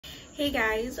Hey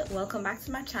guys, welcome back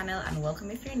to my channel and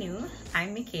welcome if you're new.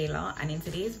 I'm Michaela, and in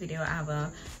today's video I have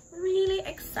a really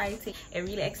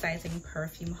exciting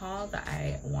perfume haul that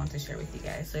I want to share with you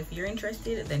guys. So if you're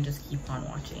interested, then just keep on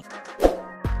watching.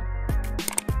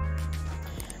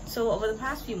 So over the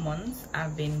past few months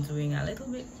I've been doing a little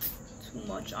bit too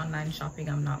much online shopping,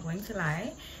 I'm not going to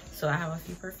lie. So I have a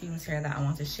few perfumes here that I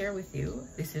want to share with you.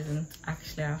 This isn't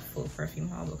actually a full perfume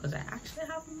haul because I actually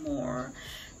have more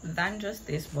than just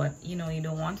this, but you know, you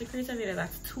don't want to create a video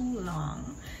that's too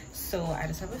long, so I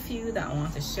just have a few that I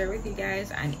want to share with you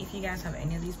guys. And if you guys have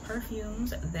any of these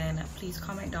perfumes, then please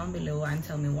comment down below and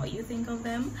tell me what you think of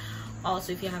them.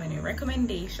 Also, if you have any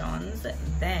recommendations,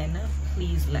 then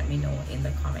please let me know in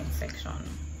the comment section.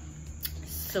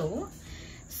 So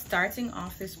starting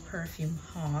off this perfume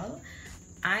haul,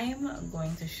 I'm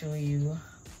going to show you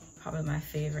probably my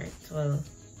favorite, probably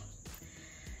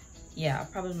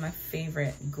my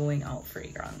favorite going out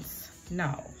fragrance.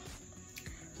 Now,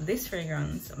 this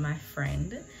fragrance, my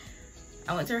friend,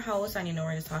 I went to her house and, you know,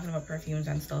 we're just talking about perfumes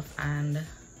and stuff, and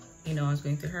you know, I was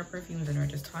going through her perfumes and we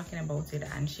were just talking about it,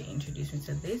 and she introduced me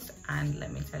to this, and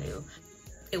let me tell you,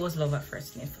 it was love at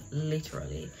first sniff,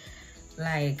 literally.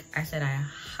 Like I said, I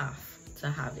have to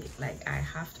have it. Like I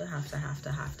have to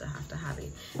have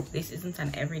it. This isn't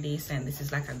an everyday scent, this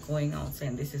is like a going out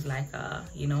scent, this is like a,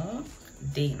 you know,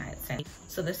 day night scent.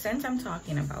 So the scent I'm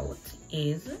talking about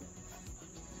is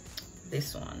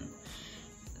this one.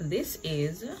 This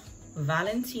is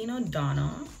Valentino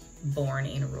Donna Born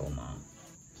in Roma.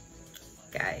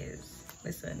 Guys,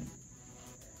 listen,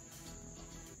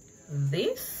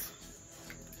 this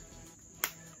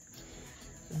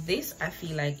I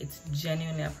feel like it's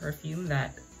genuinely a perfume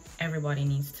that everybody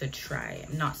needs to try.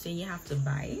 I'm not saying you have to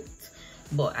buy it,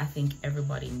 but I think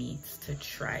everybody needs to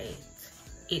try it.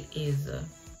 It is,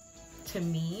 to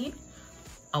me,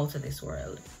 out of this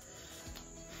world.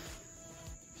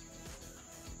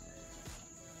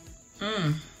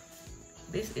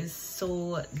 This is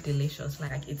so delicious.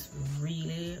 Like it's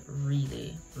really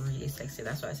sexy.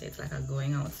 That's why I say it's like a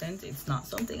going out scent. It's not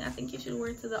something I think you should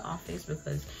wear to the office,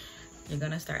 because you're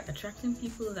gonna start attracting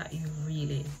people that you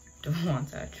really don't want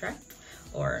to attract,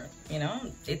 or you know,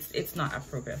 it's not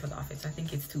appropriate for the office. I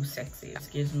think it's too sexy. It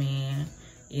gives me,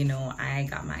 you know, I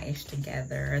got my ish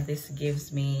together. This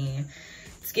gives me,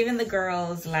 it's giving the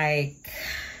girls like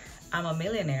I'm a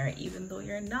millionaire, even though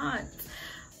you're not.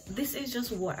 This is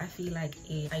just what I feel like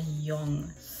a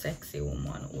young sexy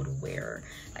woman would wear.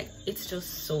 Like it's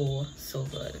just so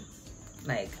good.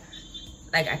 Like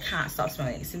I can't stop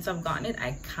smelling it. Since I've gotten it,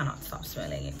 I cannot stop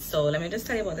smelling it. So let me just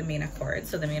tell you about the main accords.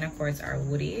 So the main accords are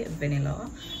woody, vanilla,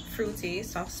 fruity,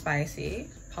 soft spicy,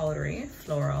 powdery,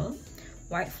 floral,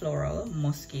 white floral,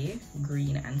 musky,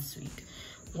 green, and sweet.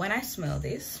 When I smell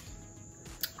this,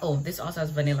 oh, this also has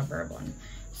vanilla bourbon.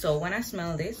 So when I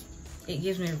smell this, it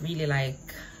gives me really like,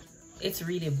 it's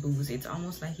really boozy. It's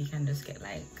almost like you can just get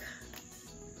like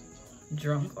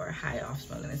drunk or high off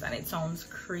smelling this, and it sounds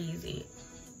crazy,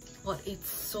 but it's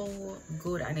so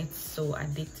good and it's so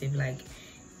addictive. Like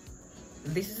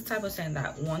this is the type of scent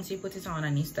that once you put it on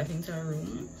and you step into a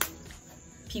room,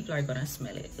 people are gonna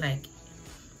smell it. Like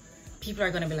people are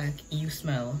gonna be like, you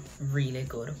smell really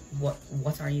good,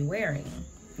 what are you wearing,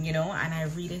 you know? And I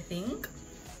really think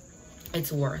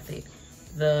it's worth it.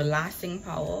 The lasting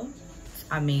power, it's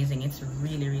amazing. It's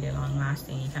really long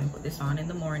lasting. You can put this on in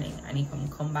the morning and you can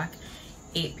come back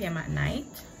 8 p.m. at night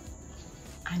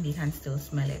and you can still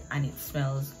smell it, and it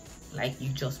smells like you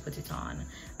just put it on.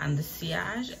 And the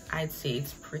sillage, I'd say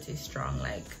it's pretty strong.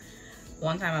 Like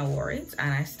one time I wore it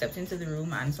and I stepped into the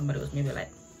room and somebody was maybe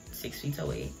like 6 feet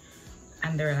away,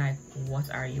 and they're like, what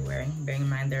are you wearing? Bearing in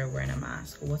mind they're wearing a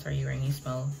mask. What are you wearing? You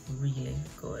smell really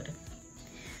good.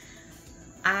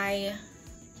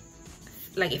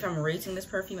 Like if I'm rating this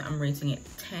perfume, I'm rating it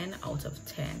 10 out of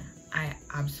 10. I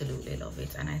absolutely love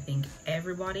it, and I think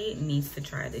everybody needs to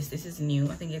try this. This is new.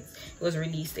 I think it was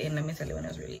released in, let me tell you when it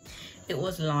was released. It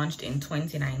was launched in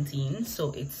 2019,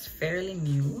 so it's fairly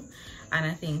new. And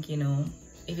I think, you know,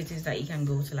 if it is that you can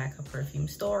go to like a perfume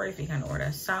store, if you can order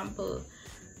a sample,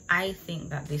 I think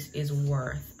that this is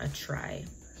worth a try.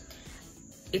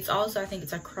 It's also, I think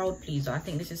it's a crowd pleaser. I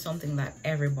think this is something that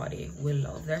everybody will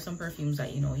love. There are some perfumes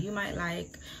that, you know, you might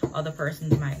like, other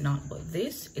persons might not, but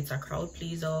this, it's a crowd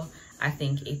pleaser. I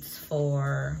think it's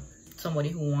for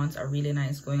somebody who wants a really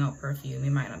nice going out perfume.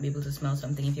 You might not be able to smell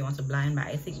something if you want to blind buy.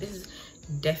 I think this is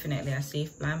definitely a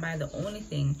safe blind buy. The only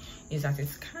thing is that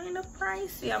it's kind of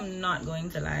pricey. I'm not going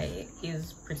to lie, it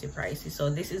is pretty pricey. So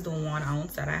this is the 1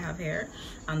 ounce that I have here,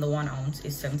 and the 1 ounce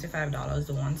is $75.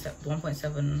 The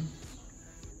 1.7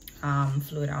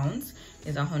 fluid ounce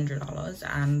is $100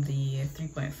 and the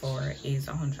 3.4 is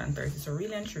 $130. So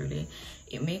really and truly,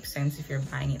 it makes sense if you're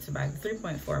buying it to buy the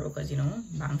 3.4 because, you know,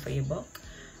 bang for your buck.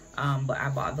 But I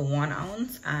bought the 1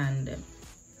 ounce and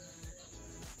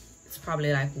it's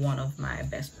probably like one of my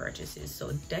best purchases.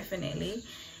 So definitely,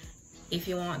 if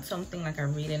you want something like a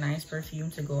really nice perfume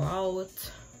to go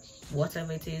out,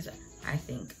 whatever it is, I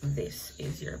think this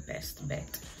is your best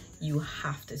bet. You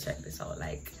have to check this out.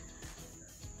 Like,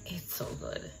 it's so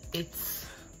good. It's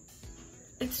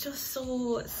just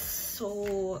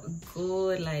so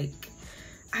good. Like,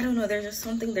 I don't know, there's just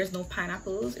something. There's no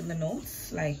pineapples in the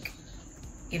notes, like,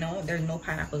 you know, there's no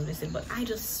pineapples listed, but I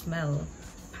just smell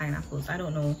pineapples. I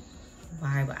don't know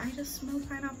why, but I just smell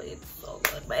pineapple. It's so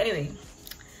good. But anyway,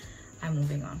 I'm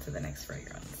moving on to the next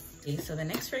fragrance. Okay, so the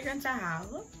next fragrance I have,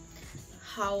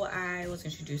 how I was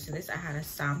introduced to this, I had a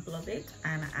sample of it,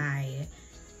 and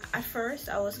at first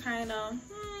I was kind of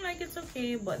like, it's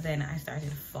okay, but then I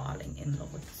started falling in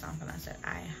love with the sample and I said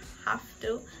I have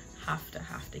to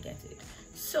get it.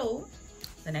 So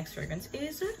the next fragrance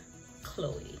is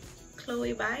Chloe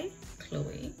by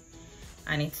Chloe,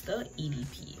 and it's the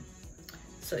EDP.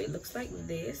 So it looks like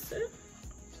this.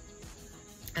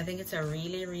 I think it's a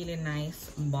really nice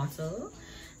bottle.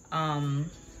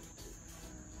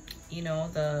 You know,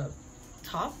 the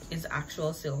top is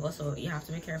actual silver, so you have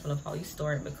to be careful of how you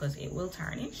store it because it will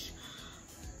tarnish.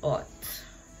 But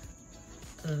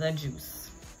the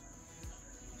juice,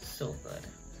 so good.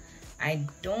 I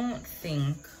don't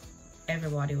think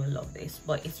everybody will love this,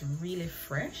 but it's really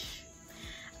fresh,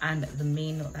 and the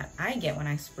main note that I get when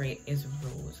I spray it is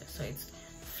rose. So it's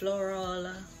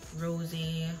floral,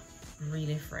 rosy,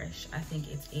 really fresh. I think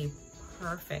it's a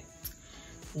perfect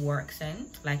work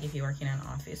scent, like if you work in an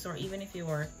office or even if you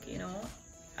work, you know,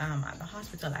 at the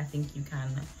hospital. I think you can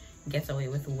get away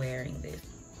with wearing this.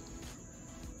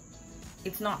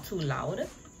 It's not too loud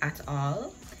at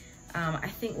all. I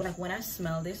think, like, when I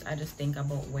smell this, I just think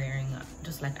about wearing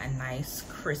just like a nice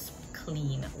crisp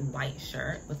clean white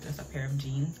shirt with just a pair of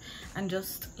jeans and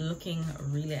just looking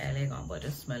really elegant, but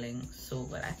just smelling so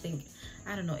good. I think,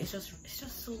 I don't know, it's just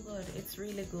so good. It's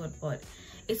really good, but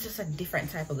it's just a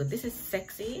different type of good. This is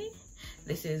sexy,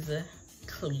 this is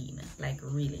clean, like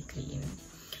really clean.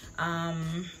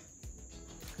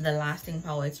 The lasting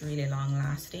power, it's really long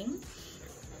lasting.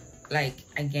 Like,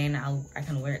 again, I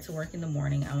can wear it to work in the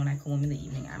morning, and when I come home in the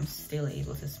evening, I'm still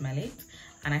able to smell it.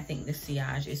 And I think the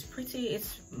sillage is pretty,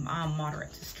 it's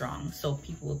moderate to strong, so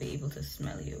people will be able to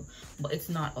smell you, but it's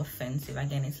not offensive.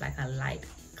 Again, it's like a light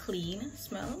clean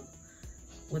smell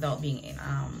without being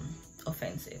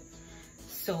offensive.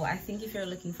 So I think if you're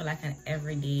looking for like an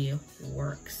everyday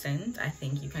work scent, I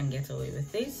think you can get away with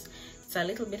this. It's a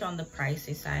little bit on the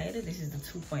pricey side. This is the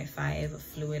 2.5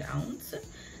 fluid ounce.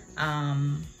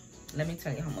 Let me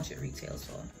tell you how much it retails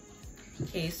for.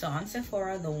 Okay, so on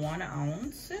Sephora, the 1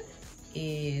 ounce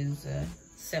is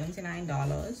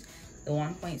 $79. The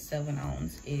 1.7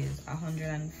 ounce is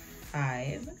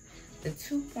 $105. The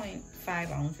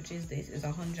 2.5 ounce, which is this, is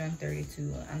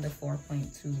 $132, and the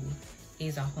 4.2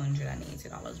 is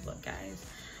 $180. But guys,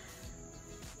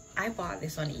 I bought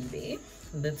this on eBay,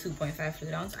 the 2.5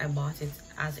 fluid ounce. I bought it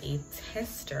as a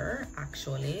tester,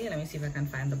 actually. Let me see if I can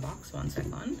find the box, 1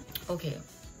 second. Okay,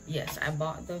 yes, I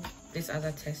bought this as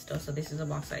a tester. So this is a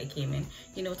box that it came in.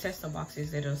 You know, tester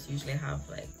boxes, they just usually have,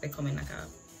 like, they come in like a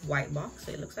white box,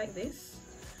 so it looks like this,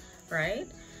 right?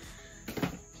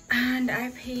 And I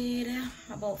paid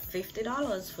about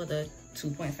 $50 for the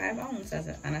 2.5 ounce,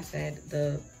 and I said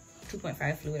the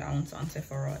 2.5 fluid ounce on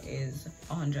Sephora is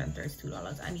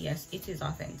 $132. And yes, it is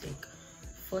authentic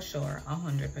for sure,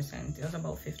 100%. It was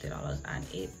about $50, and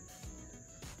it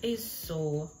is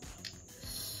so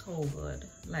good,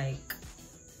 like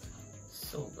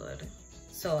so good.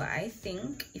 So I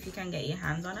think if you can get your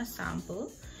hands on a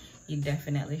sample, you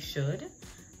definitely should.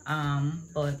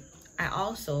 But I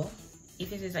also,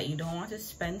 if it is that you don't want to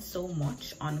spend so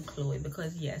much on Chloe,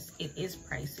 because yes, it is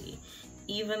pricey,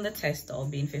 even the tester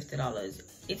being $50,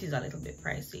 it is a little bit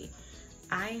pricey.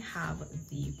 I have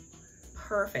the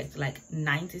perfect, like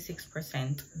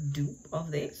 96% dupe of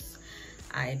this.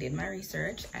 I did my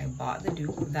research, I bought the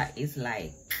dupe that is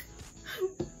like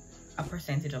a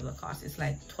percentage of the cost. It's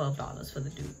like $12 for the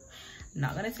dupe. I'm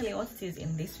not gonna tell you what it is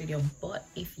in this video, but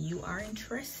if you are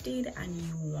interested and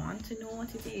you want to know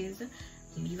what it is,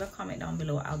 leave a comment down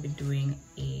below. I'll be doing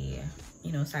a,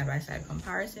 you know, side-by-side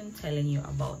comparison, telling you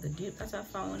about the dupe that I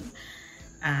found,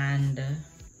 and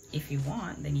if you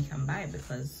want, then you can buy it,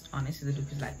 because honestly the dupe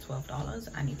is like $12,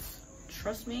 and it's,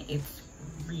 trust me, it's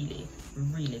really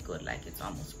good. Like, it's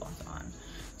almost spot on.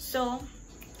 So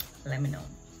let me know.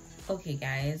 Okay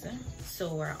guys,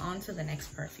 so we're on to the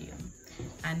next perfume,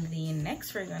 and the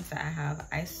next fragrance that I have,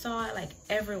 I saw like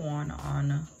everyone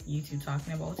on YouTube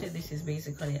talking about it. This is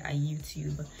basically a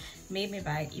YouTube made me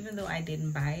buy it, even though I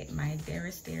didn't buy it. My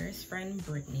dearest friend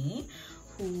Brittany,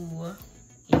 who,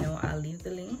 you know, I'll leave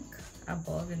the link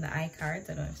above in the iCards.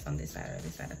 I don't know if it's on this side or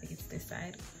this side. I think it's this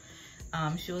side.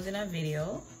 She was in a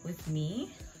video with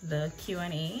me, the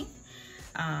Q&A.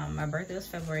 My birthday was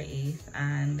February 8th,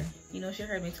 and you know, she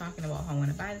heard me talking about how I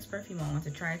want to buy this perfume. I want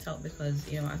to try it out because,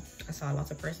 you know, I saw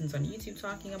lots of persons on YouTube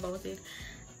talking about it,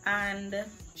 and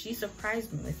she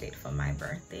surprised me with it for my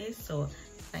birthday. So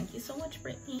thank you so much,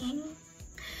 Brittany.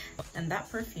 And that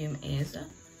perfume is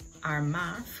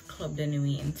Armaf Club de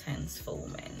Nuit Intense for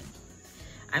Women.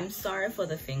 I'm sorry for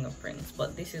the fingerprints,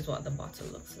 but this is what the bottle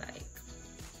looks like.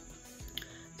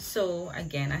 So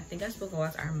again, I think I spoke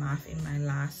about Armaf in my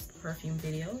last perfume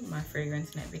video, my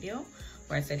fragrance net video,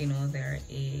 where I said, you know, they're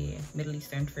a Middle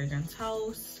Eastern fragrance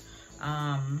house,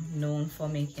 known for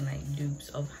making like dupes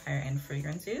of higher end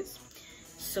fragrances.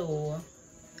 So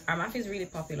Armaf is really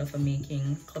popular for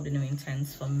making Club de Nuit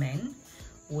Intense for men,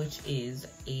 which is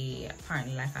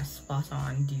apparently like a spot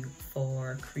on dupe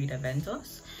for Creed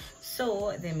Aventus.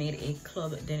 So they made a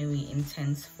Club de Nuit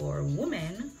Intense for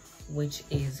women, which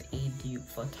is a dupe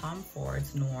for Tom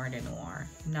Ford's Noir de Noir.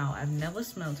 Now, I've never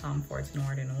smelled Tom Ford's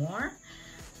Noir de Noir,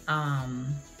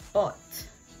 but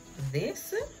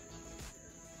this,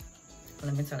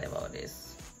 let me tell you about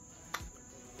this.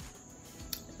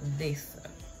 This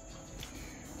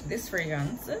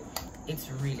fragrance, it's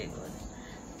really good,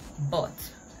 but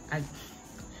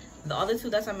the other two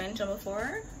that I mentioned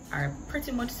before are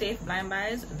pretty much safe blind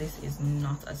buys. This is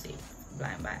not a safe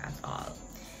blind buy at all.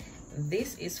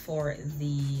 This is for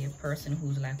the person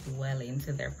who's like well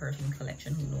into their perfume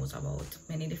collection, who knows about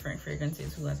many different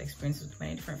fragrances, who has experience with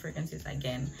many different fragrances.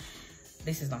 Again,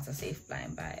 this is not a safe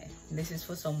blind buy. This is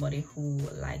for somebody who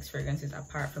likes fragrances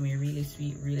apart from a really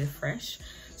sweet, really fresh,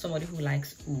 somebody who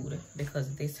likes oud,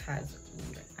 because this has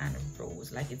oud and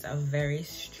rose. Like, it's a very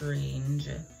strange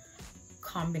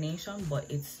combination, but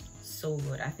it's so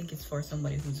good. I think it's for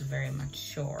somebody who's very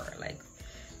mature, like,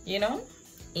 you know,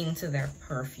 into their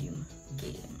perfume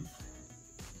game.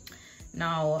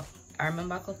 Now, I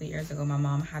remember a couple years ago, my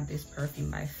mom had this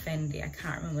perfume by Fendi. I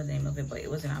can't remember the name of it, but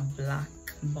it was in a black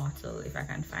bottle. If I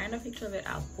can find a picture of it,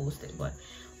 I'll post it. But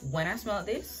when I smelled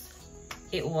this,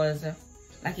 it was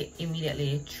like it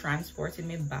immediately transported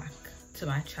me back to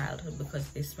my childhood, because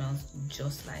this smells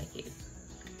just like it.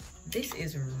 This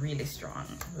is really strong.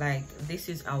 Like, this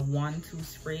is a 1-2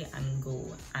 spray and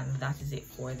go, and that is it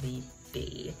for the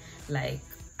day. Like,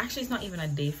 actually, it's not even a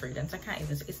day fragrance. I can't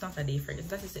even say it's not a day fragrance.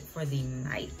 That is it for the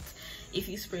night. If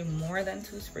you spray more than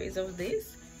 2 sprays of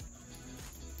this,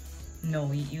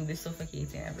 no, you'll be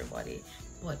suffocating everybody.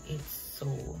 But it's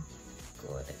so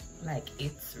good. Like,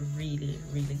 it's really,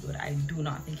 really good. I do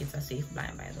not think it's a safe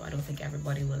blind buy though. I don't think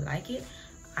everybody will like it.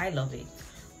 I love it,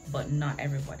 but not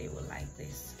everybody will like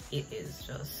this. It is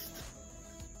just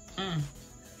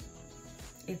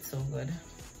it's so good.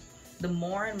 The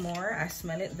more and more I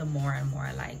smell it, the more and more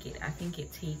I like it. I think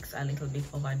it takes a little bit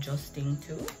of adjusting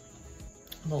too,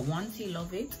 but once you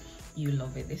love it, you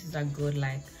love it. This is a good,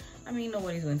 like, I mean,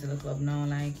 nobody's going to the club now,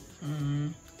 like,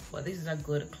 but this is a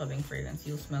good clubbing fragrance.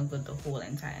 You'll smell good the whole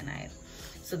entire night.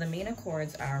 So the main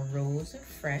accords are rose,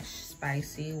 fresh,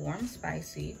 spicy, warm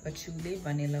spicy, patchouli,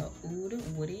 vanilla,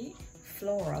 oud, woody,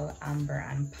 floral, amber,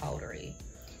 and powdery.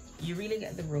 You really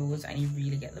get the rose and you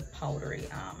really get the powdery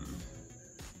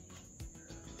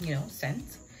you know,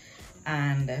 scent.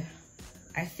 And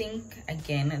I think,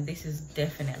 again, this is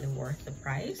definitely worth the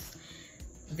price.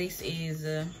 This is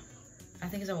I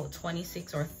think it's about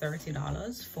 $26 or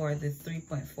 $30 for the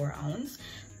 3.4 ounce.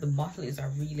 The bottle is a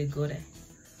really good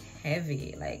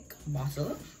heavy like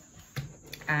bottle,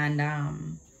 and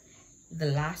the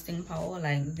lasting power,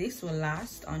 like, this will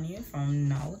last on you from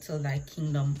now till thy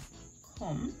kingdom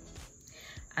come.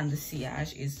 And the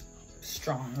sillage is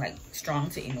strong, like strong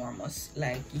to enormous.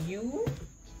 Like, you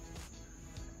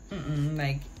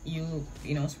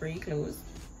you know, spray your clothes,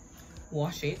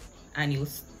 wash it, and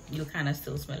you'll kind of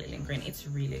still smell it lingering. It's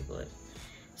really good.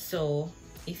 So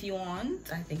if you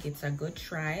want, I think it's a good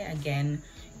try. Again,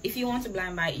 if you want to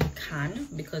blind buy, you can,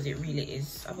 because it really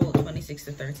is about $26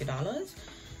 to $30.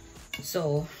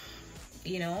 So,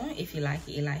 you know, if you like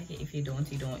it, you like it. If you don't,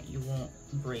 you don't. You won't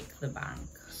break the bank.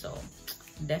 So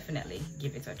definitely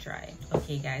give it a try.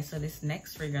 Okay guys, so this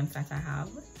next fragrance that I have,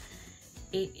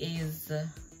 it is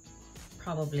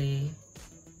probably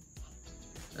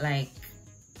like,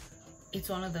 it's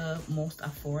one of the most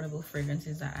affordable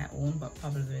fragrances that I own, but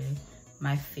probably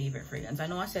my favorite fragrance. I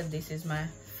know I said this is my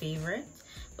favorite,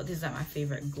 but this is like my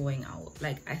favorite going out.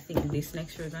 Like, I think this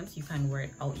next fragrance, you can wear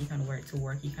it out, you can wear it to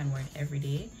work, you can wear it every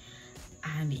day,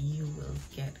 and you will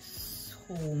get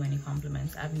so many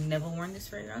compliments. I've never worn this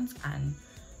fragrance and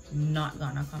not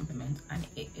gotten a compliment, and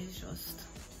it is just,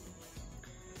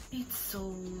 it's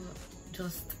so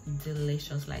just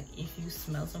delicious. Like, if you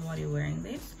smell somebody wearing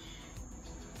this,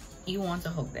 you want to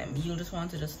hug them, you just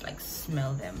want to just like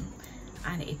smell them,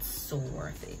 and it's so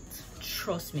worth it.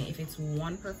 Trust me, if it's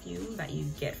one perfume that you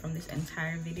get from this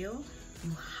entire video,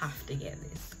 you have to get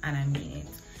this, and I mean it.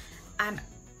 And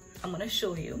I'm gonna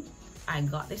show you, I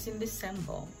got this in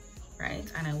December,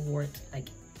 right, and I wore it like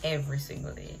every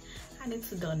single day, and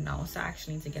it's done now, so I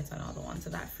actually need to get another one.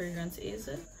 So that fragrance is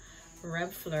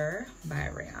Reb'l by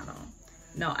Rihanna.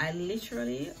 Now I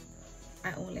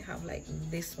only have like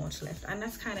this much left, and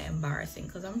that's kind of embarrassing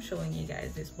because I'm showing you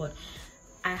guys this, but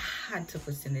I had to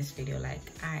put in this video. Like,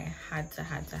 I had to,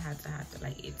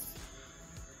 like, it's,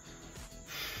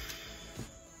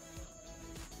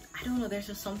 I don't know, there's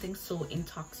just something so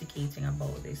intoxicating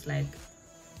about this. Like,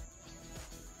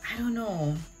 I don't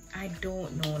know,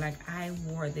 like, I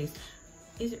wore this.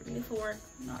 Is it really for work?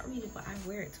 Not really, but I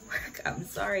wear it to work. I'm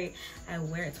sorry, I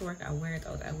wear it to work, I wear it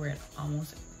out, I wear it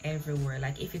almost everywhere.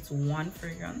 Like, if it's one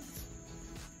fragrance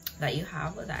that you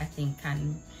have that I think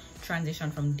can transition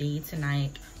from day to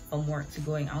night, from work to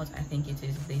going out, I think it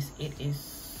is this. It is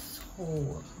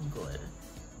so good.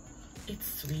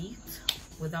 It's sweet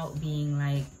without being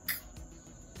like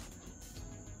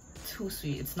too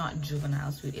sweet. It's not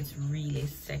juvenile sweet, it's really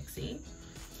sexy.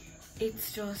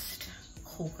 It's just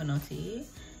coconutty.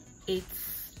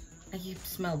 It's like, you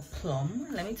smell plum.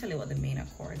 Let me tell you what the main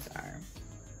accords are.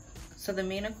 So the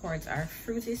main accords are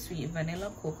fruity, sweet,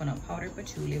 vanilla, coconut, powdered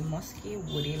patchouli, musky,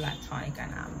 woody, lactonic,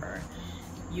 and amber.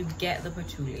 You get the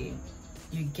patchouli,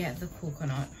 you get the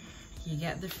coconut, you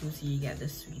get the fruity, you get the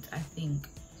sweet. I think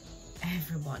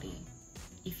everybody,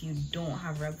 if you don't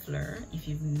have Reb'l, if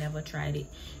you've never tried it,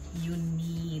 you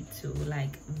need to.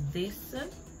 Like, this,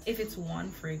 if it's one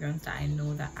fragrance that I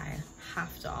know that I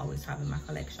have to always have in my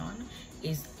collection,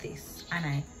 is this, and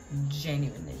I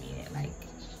genuinely mean it. Like,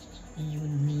 you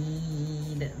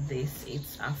need this.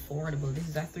 It's affordable. This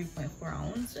is a 3.4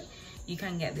 ounce. You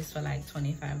can get this for like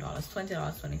 $25, $20,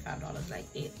 $25. Like,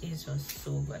 it is just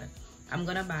so good. I'm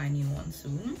gonna buy a new one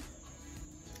soon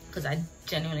because I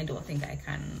genuinely don't think I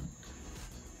can't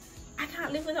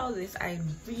live without this. I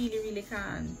really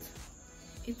can't.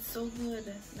 It's so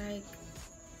good. Like,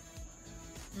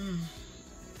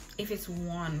 if it's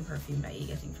one perfume that you're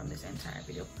getting from this entire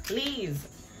video, please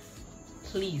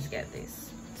get this.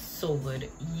 So good,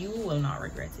 you will not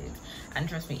regret it. And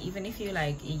trust me, even if you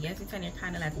like, you get it and you're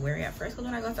kind of like wary at first, because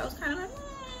when I got it, I was kind of like,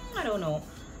 I don't know,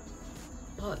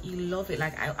 but you love it.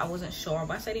 Like, I wasn't sure,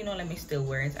 but I said, you know, let me still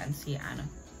wear it and see. And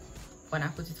when I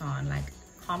put it on, like,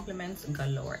 compliments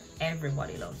galore.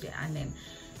 Everybody loves it, and then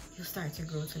you start to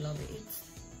grow to love it. It's,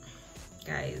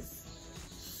 guys,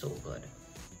 so good.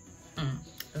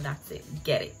 That's it,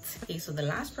 get it. Okay, so the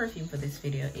last perfume for this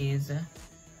video is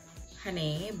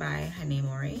Honey by Honey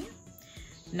Mori.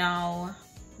 Now,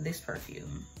 this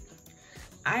perfume,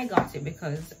 I got it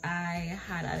because I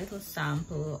had a little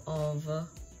sample of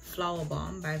Flower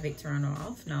Bomb by Viktor and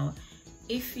Rolf. Now,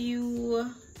 if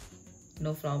you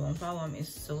know Flower Bomb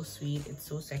is so sweet, it's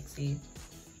so sexy,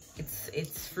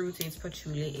 it's fruity, it's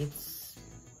patchouli, it's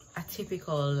a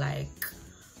typical like,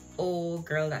 oh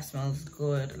girl that smells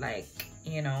good, like,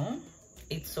 you know,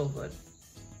 it's so good.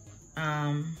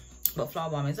 But Flower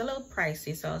Bomb is a little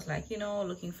pricey, so I was like, you know,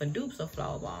 looking for dupes of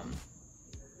Flower Bomb.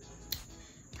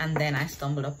 And then I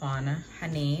stumbled upon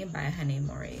Honey by Honey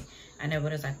Mori, and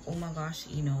everybody's like, oh my gosh,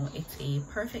 you know, it's a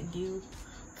perfect dupe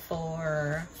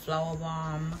for Flower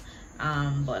Bomb,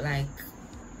 but like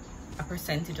a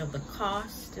percentage of the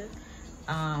cost.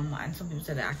 And some people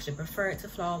said they actually prefer it to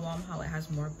Flower Bomb, how it has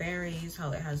more berries,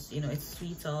 how it has, you know, it's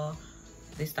sweeter,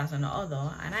 this, that, and the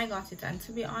other. And I got it, and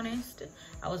to be honest,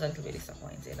 I was a little bit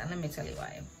disappointed, and let me tell you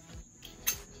why.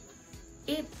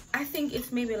 I think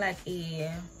it's maybe like a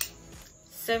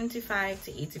 75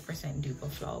 to 80% dupe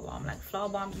of Flower Bomb. Like, Flower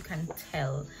Bomb, you can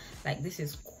tell like this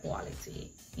is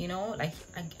quality, you know, like,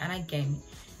 and again,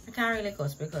 I can't really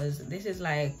cuss because this is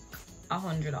like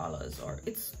 $100, or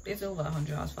it's over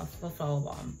 $100 for Flower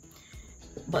Bomb,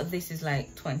 but this is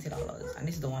like $20, and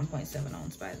this is the 1.7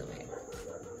 ounce, by the way.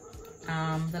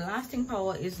 The lasting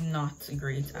power is not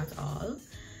great at all.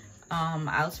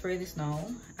 I'll spray this now,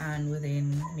 and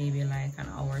within maybe like an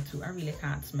hour or two, I really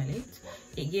can't smell it.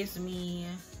 It gives me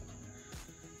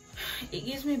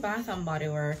Bath and Body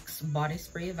Works body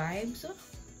spray vibes,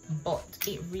 but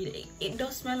it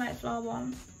does smell like Flower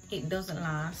Bomb. it doesn't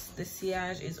last. The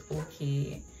sillage is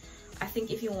okay. I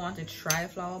think if you want to try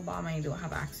flower bomb and you don't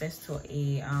have access to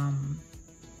a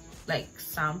like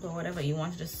sample or whatever, you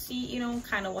want to just see, you know,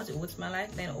 kind of what it would smell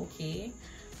like, then okay.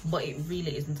 But it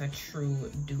really isn't a true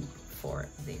dupe for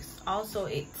this. Also,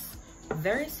 it's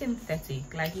very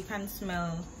synthetic. Like, you can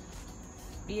smell,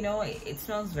 you know, it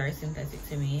smells very synthetic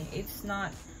to me. It's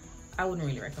not, I wouldn't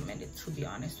really recommend it, to be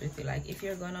honest with you. Like, if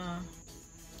you're gonna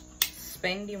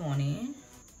spend the money,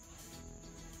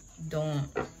 don't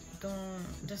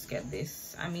just get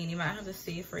this. I mean, you might have to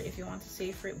save for it if you want to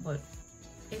save for it, but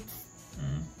it's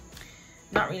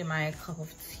not really my cup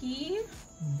of tea.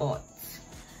 But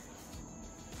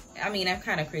I mean, I've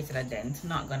kind of created a dent,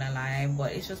 not gonna lie,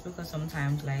 but it's just because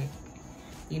sometimes, like,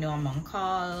 you know, I'm on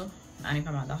call, and if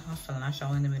I'm at the hospital and I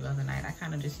shower in the middle of the night, I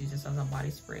kind of just use this as a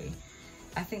body spray.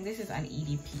 I think this is an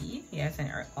EDP. Yeah, it's an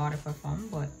eau de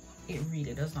parfum, but it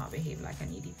really does not behave like an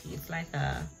EDP. It's like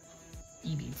a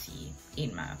EBT,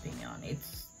 in my opinion.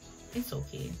 It's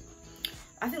okay.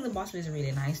 I think the bottle is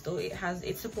really nice though.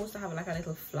 It's supposed to have like a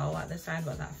little flower at the side,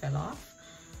 but that fell off.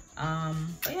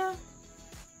 But yeah,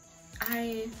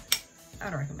 I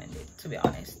don't recommend it, to be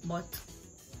honest, but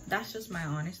that's just my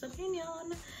honest opinion.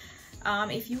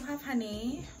 If you have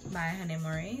Honey by Honey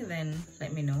Murray, then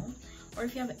let me know. Or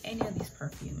if you have any of these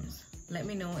perfumes, let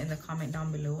me know in the comment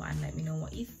down below and let me know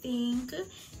what you think.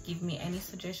 Give me any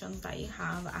suggestions that you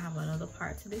have. I have another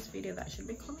part to this video that should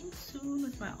be coming soon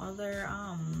with my other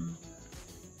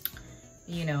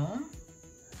you know,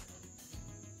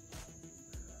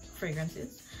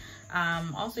 fragrances.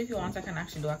 Also, if you want, I can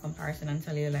actually do a comparison and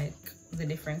tell you like the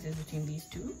differences between these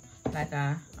two, like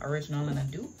a original and a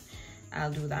dupe.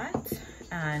 I'll do that,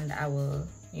 and I will,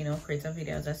 you know, create a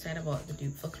video, as I said, about the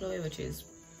dupe for Chloe, which is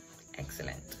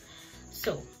excellent.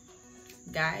 So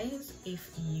guys, if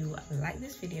you like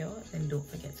this video, then don't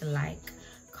forget to like,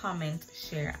 comment,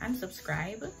 share, and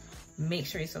subscribe. Make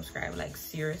sure you subscribe, like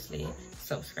seriously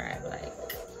subscribe,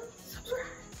 like subscribe.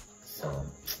 So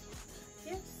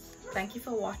yes, thank you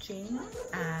for watching,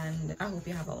 and I hope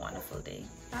you have a wonderful day.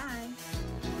 Bye.